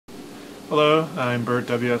Hello, I'm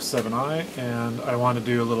Bitx20A and I want to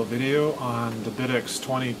do a little video on the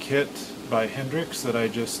Bitx20 kit by Hendricks that I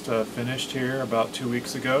just finished here about 2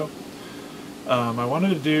 weeks ago. I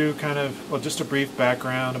wanted to do just a brief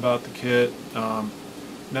background about the kit,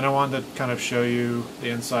 then I wanted to kind of show you the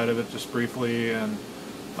inside of it just briefly and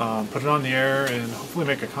put it on the air and hopefully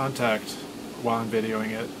make a contact while I'm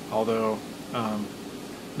videoing it, although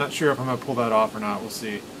not sure if I'm going to pull that off or not, we'll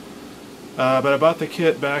see. But I bought the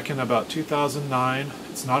kit back in about 2009.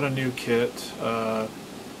 It's not a new kit.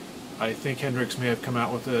 I think Hendricks may have come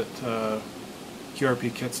out with it,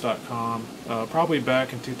 qrpkits.com, probably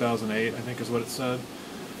back in 2008, I think is what it said.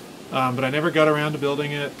 But I never got around to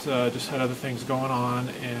building it, just had other things going on,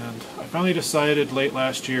 and I finally decided late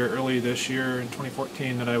last year, early this year in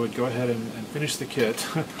 2014, that I would go ahead and finish the kit.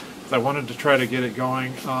 I wanted to try to get it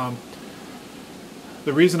going.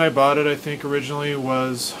 The reason I bought it, I think, originally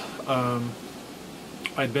was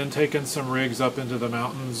I'd been taking some rigs up into the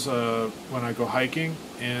mountains when I go hiking,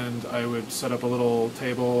 and I would set up a little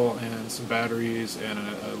table and some batteries and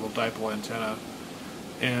a little dipole antenna.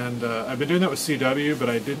 And I've been doing that with CW, but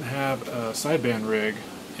I didn't have a sideband rig,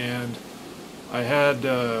 and I had,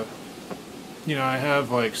 I have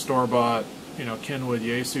like store-bought, Kenwood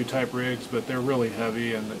Yaesu type rigs, but they're really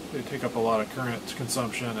heavy and they take up a lot of current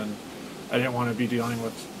consumption, and I didn't want to be dealing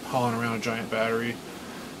with hauling around a giant battery.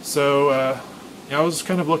 So I was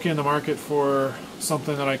kind of looking in the market for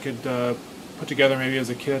something that I could put together maybe as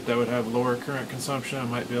a kit that would have lower current consumption. I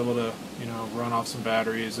might be able to, run off some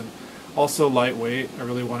batteries, and also lightweight. I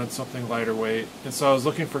really wanted something lighter weight, and so I was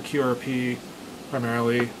looking for QRP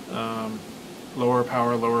primarily, lower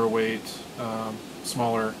power, lower weight,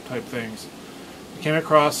 smaller type things. I came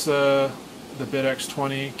across the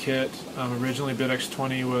Bitx20 kit. Originally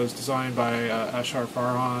Bitx20 was designed by Ashar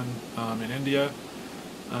Farhan in India.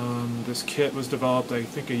 This kit was developed, I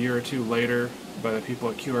think, a year or two later by the people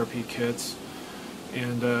at QRP Kits,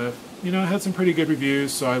 and it had some pretty good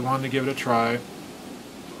reviews, so I wanted to give it a try.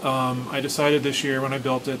 I decided this year when I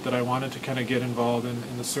built it that I wanted to kind of get involved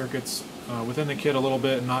in the circuits within the kit a little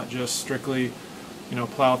bit, and not just strictly,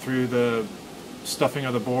 plow through the stuffing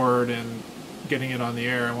of the board and getting it on the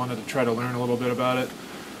air. I wanted to try to learn a little bit about it,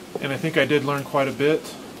 and I think I did learn quite a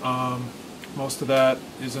bit. Most of that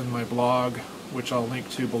is in my blog, which I'll link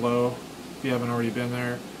to below if you haven't already been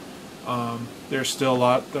there. There's still a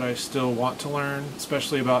lot that I still want to learn,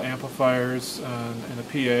 especially about amplifiers and the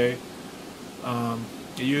PA.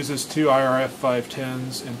 It uses two IRF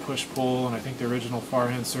 510s in push-pull, and I think the original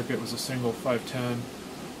far-hand circuit was a single 510.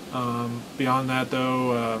 Beyond that,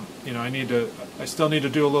 though, I still need to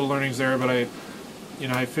do a little learnings there, but I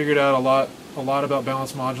figured out a lot about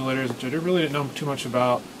balanced modulators, which I really didn't know too much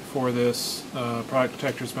about for this, product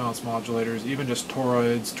detectors, balanced modulators, even just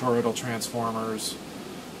toroids, toroidal transformers.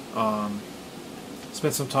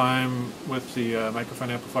 Spent some time with the microphone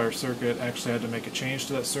amplifier circuit. Actually had to make a change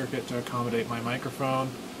to that circuit to accommodate my microphone.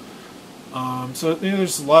 So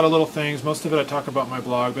there's a lot of little things. Most of it I talk about in my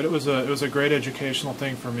blog, but it was a great educational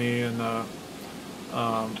thing for me, and a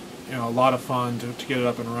lot of fun to get it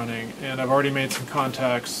up and running. And I've already made some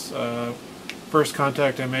contacts. First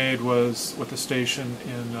contact I made was with a station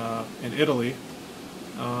in Italy.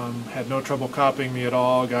 Had no trouble copying me at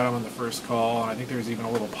all, got them on the first call, and I think there was even a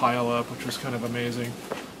little pile-up, which was kind of amazing.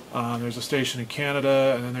 There's a station in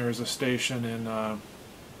Canada, and then there was a station in, I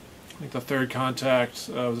think the third contact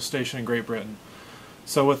was a station in Great Britain.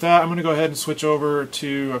 So with that, I'm going to go ahead and switch over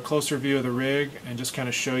to a closer view of the rig and just kind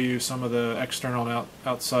of show you some of the external and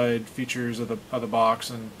outside features of the box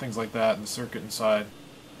and things like that, and the circuit inside.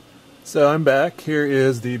 So I'm back. Here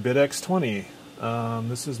is the Bitx20.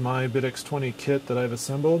 This is my Bitx20 kit that I've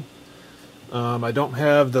assembled. I don't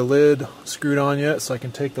have the lid screwed on yet, so I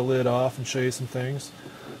can take the lid off and show you some things.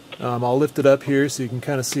 I'll lift it up here so you can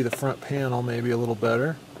kind of see the front panel maybe a little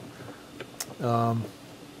better. But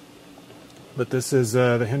this is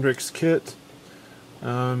the Hendricks kit.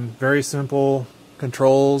 Very simple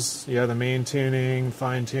controls. You have the main tuning,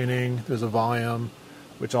 fine tuning. There's a volume,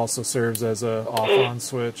 which also serves as a off-on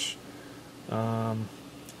switch.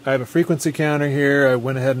 I have a frequency counter here. I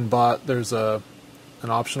went ahead and bought, there's an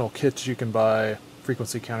optional kit you can buy,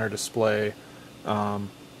 frequency counter display,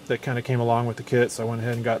 that kind of came along with the kit, so I went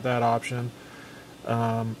ahead and got that option.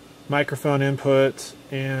 Microphone input,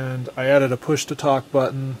 and I added a push to talk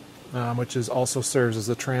button, which also serves as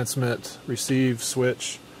a transmit receive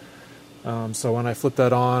switch. So when I flip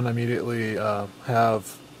that on, I immediately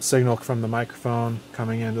have signal from the microphone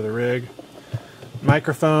coming into the rig.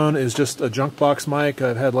 Microphone is just a junk box mic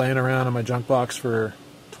I've had laying around in my junk box for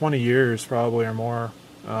 20 years probably or more.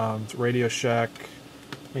 It's Radio Shack,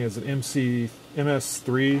 I think it's an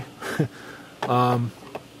MS3.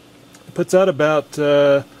 It puts out about,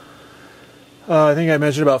 I think I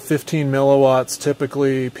measured about 15 milliwatts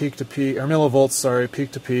typically, peak to peak, or millivolts, sorry,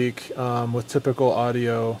 peak to peak, with typical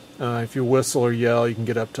audio. If you whistle or yell, you can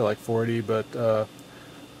get up to like 40, but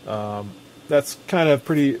that's kind of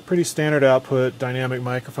pretty standard output, dynamic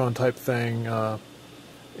microphone type thing,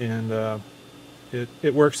 and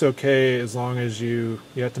it works okay as long as you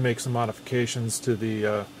have to make some modifications to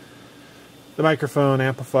the microphone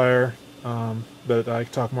amplifier, but I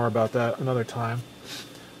can talk more about that another time.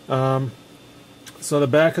 So the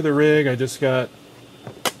back of the rig, I just got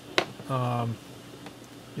some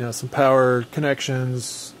power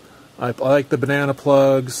connections. I like the banana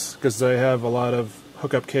plugs because I have a lot of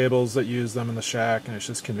hookup cables that use them in the shack, and it's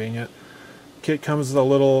just convenient. Kit comes with a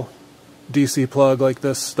little DC plug like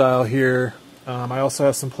this style here. I also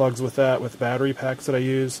have some plugs with that, with battery packs that I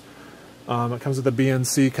use. It comes with a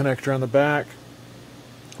BNC connector on the back,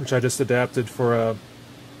 which I just adapted for a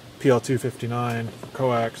PL259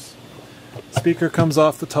 coax. Speaker comes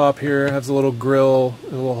off the top here, has a little grill,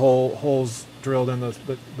 little holes drilled in the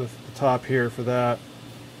top here for that.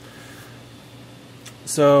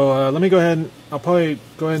 So let me go ahead and I'll probably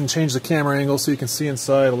go ahead and change the camera angle so you can see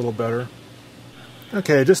inside a little better.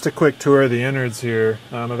 Okay, just a quick tour of the innards here.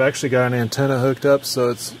 I've actually got an antenna hooked up, so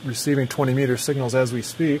it's receiving 20-meter signals as we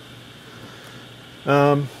speak.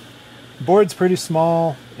 Board's pretty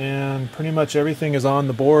small, and pretty much everything is on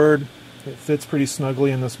the board. It fits pretty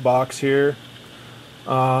snugly in this box here.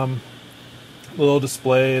 Little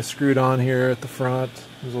display is screwed on here at the front.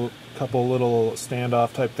 There's a couple little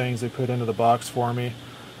standoff type things they put into the box for me.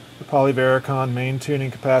 The Polyvaricon main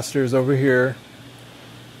tuning capacitors over here.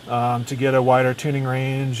 To get a wider tuning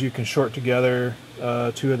range, you can short together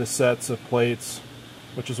two of the sets of plates,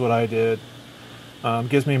 which is what I did.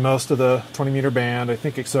 Gives me most of the 20-meter band, I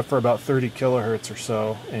think, except for about 30 kilohertz or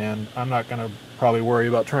so, and I'm not going to probably worry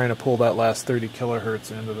about trying to pull that last 30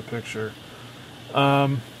 kilohertz into the picture.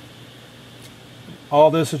 All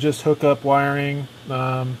this is just hookup wiring,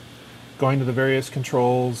 going to the various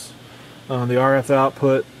controls. The RF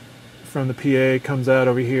output from the PA comes out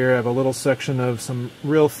over here. I have a little section of some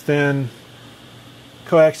real thin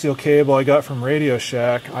coaxial cable I got from Radio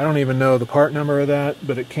Shack. I don't even know the part number of that,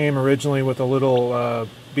 but it came originally with a little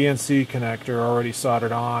BNC connector already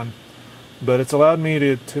soldered on. But it's allowed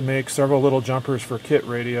me to make several little jumpers for kit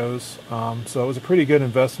radios, so it was a pretty good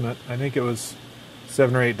investment. I think it was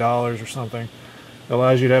 $7 or $8 or something. It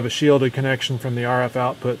allows you to have a shielded connection from the RF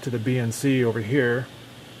output to the BNC over here.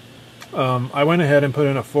 I went ahead and put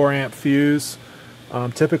in a 4-amp fuse.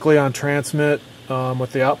 Typically on transmit,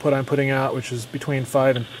 with the output I'm putting out, which is between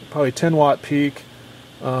 5 and probably 10 watt peak,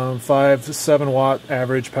 5 to 7 watt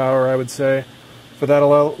average power, I would say. For that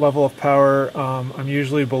level of power, I'm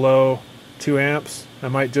usually below 2 amps. I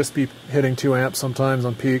might just be hitting 2 amps sometimes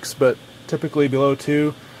on peaks, but typically below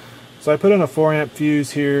 2. So I put in a 4-amp fuse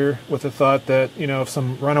here with the thought that, if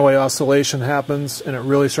some runaway oscillation happens and it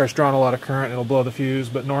really starts drawing a lot of current, it'll blow the fuse,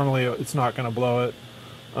 but normally it's not going to blow it.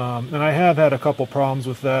 And I have had a couple problems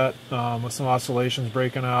with that, with some oscillations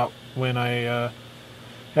breaking out when I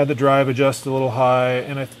had the drive adjusted a little high.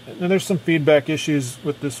 And there's some feedback issues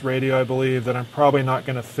with this radio, I believe, that I'm probably not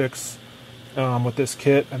going to fix with this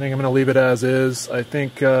kit. I think I'm going to leave it as is. I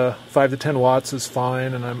think 5 to 10 watts is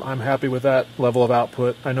fine, and I'm happy with that level of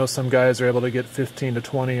output. I know some guys are able to get 15 to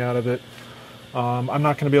 20 out of it. I'm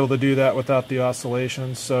not going to be able to do that without the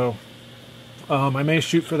oscillations, so I may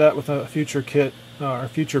shoot for that with a future kit or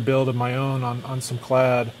future build of my own on some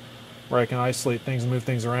clad where I can isolate things and move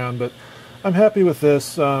things around. But I'm happy with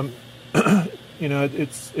this. It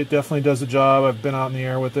definitely does the job. I've been out in the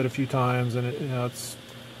air with it a few times, and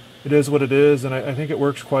it is what it is, and I think it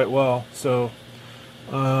works quite well. So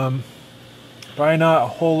probably not a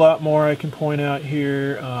whole lot more I can point out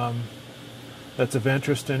here that's of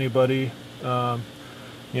interest to anybody.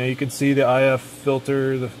 You can see the IF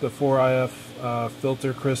filter, the 4 IF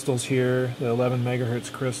filter crystals here, the 11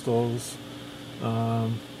 megahertz crystals.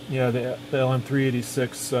 The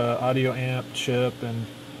LM386 audio amp chip, and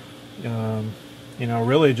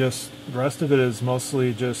really just the rest of it is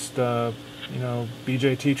mostly just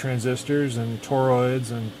BJT transistors and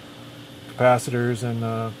toroids and capacitors and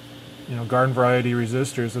garden variety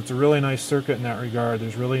resistors. It's a really nice circuit in that regard.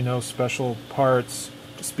 There's really no special parts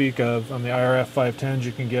to speak of. On the IRF 510s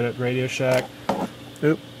you can get at Radio Shack.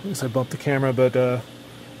 Oop, I guess I bumped the camera, but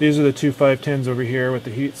these are the two 510s over here with the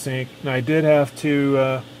heat sink. Now I did have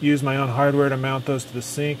to use my own hardware to mount those to the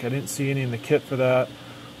sink. I didn't see any in the kit for that.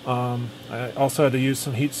 I also had to use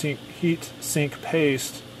some heat sink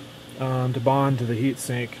paste to bond to the heat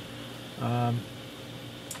sink.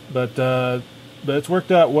 but it's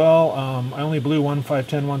worked out well. I only blew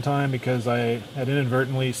 1.510 one time because I had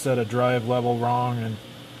inadvertently set a drive level wrong, and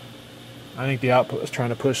I think the output was trying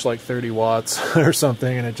to push like 30 watts or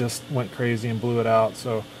something, and it just went crazy and blew it out.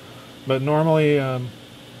 So, but normally I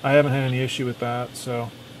haven't had any issue with that. So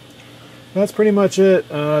that's pretty much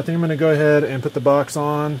it. I think I'm going to go ahead and put the box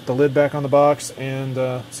on, the lid back on the box, and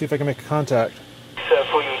see if I can make a contact.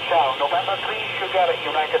 For you, ciao. November 3, Sugar,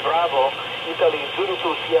 United Bravo, Italy, Zulu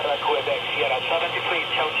 2, Sierra, Quebec, Sierra 73,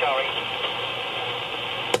 ciao, ciao.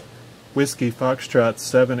 Whiskey Foxtrot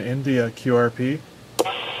 7 India QRP.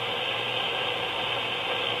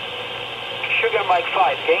 Sugar, Mike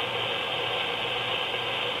 5, okay?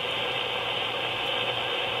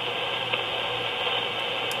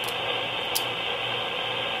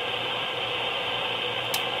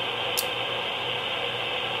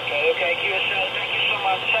 Okay, QSL, thank you so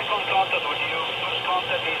much. Second contact with you. First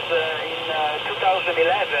contact is in 2011.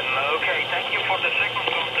 Okay, thank you for the second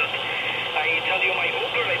contact. I tell you, my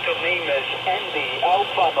operator name is Andy,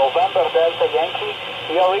 Alpha November Delta Yankee.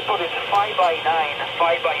 Your report is 5x9,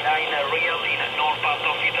 5x9 real in north part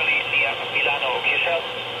of Italy near Milano. QSL.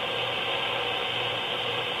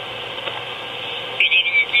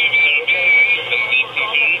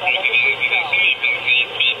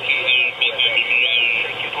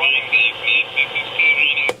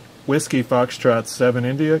 Whiskey Foxtrot 7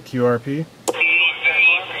 India QRP.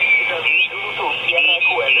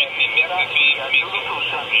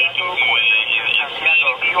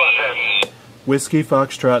 Whiskey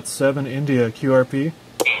Foxtrot 7 India QRP.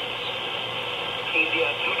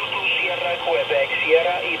 India Zulu 2 Sierra Quebec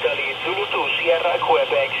Sierra Italy Zulu 2 Sierra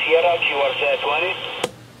Quebec Sierra QRZ 20.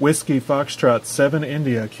 Whiskey Foxtrot 7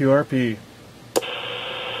 India QRP.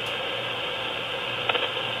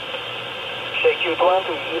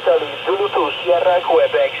 CQ20 Italy Zulu 2 Sierra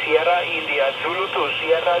Quebec Sierra India Zulu 2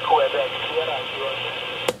 Sierra Quebec Sierra QRZ.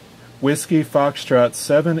 Whiskey Foxtrot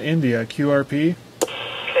 7 India QRP.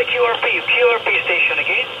 QRP station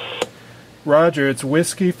again. Roger, it's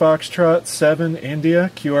Whiskey Foxtrot 7 India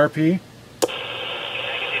QRP. Negative,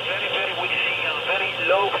 very weak signal, very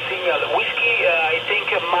low signal. Whiskey, I think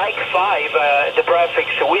Mike 5, the prefix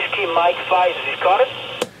Whiskey Mike 5, is it correct?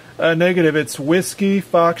 Negative, it's Whiskey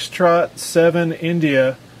Foxtrot 7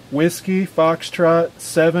 India. Whiskey Foxtrot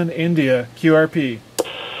 7 India QRP.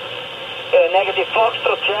 Negative,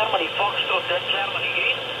 Foxtrot Germany again.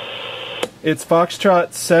 It's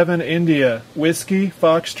Foxtrot 7 India. Whiskey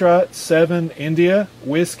Foxtrot 7 India.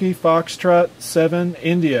 Whiskey Foxtrot 7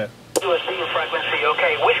 India. USB frequency,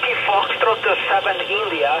 okay. Whiskey Foxtrot 7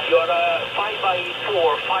 India. You're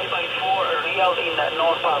 5x4 real in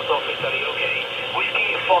north part of Italy, okay.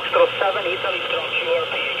 Whiskey Foxtrot 7 Italy from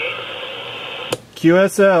QRP again.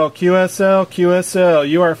 QSL.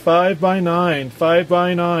 You are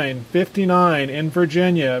 5x9, 59 in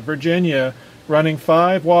Virginia. Running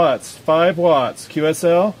 5 watts,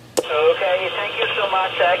 QSL. Okay, thank you so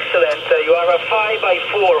much, excellent. You are a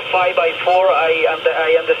 5x4,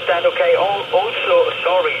 I understand, okay. Also,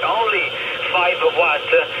 sorry, only 5 watt,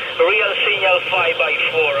 real signal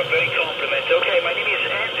 5x4, very compliment. Okay, my name is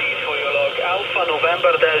Andy for your log, Alpha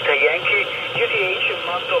November Delta Yankee, QTH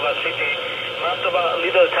Mantova City, Mantova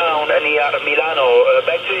little town near Milano,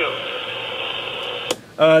 back to you.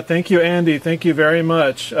 Thank you, Andy. Thank you very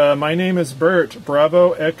much. My name is Bert,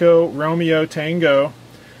 Bravo Echo Romeo Tango,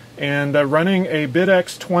 and running a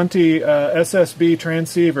Bitx20A SSB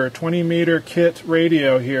transceiver, 20-meter kit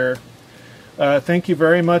radio here. Thank you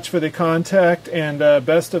very much for the contact, and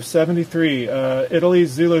best of 73. Italy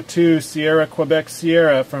Zulu 2 Sierra Quebec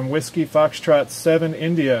Sierra from Whiskey Foxtrot 7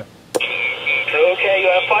 India. Okay, you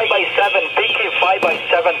have 5x7, big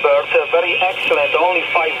 5x7 Bert, very excellent, only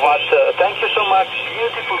 5 watts. Thank you so much,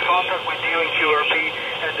 beautiful contact with you in QRP,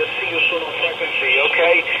 and see you soon on frequency,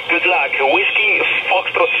 okay? Good luck. Whiskey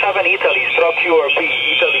Foxtrot 7 Italy, stroke QRP,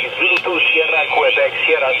 Italy, Zulu 2 Sierra Quebec,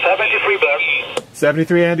 Sierra 73 Bert.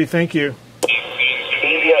 73 Andy, thank you.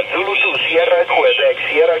 India, Zulu 2 Sierra Quebec,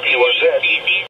 Sierra QRZ.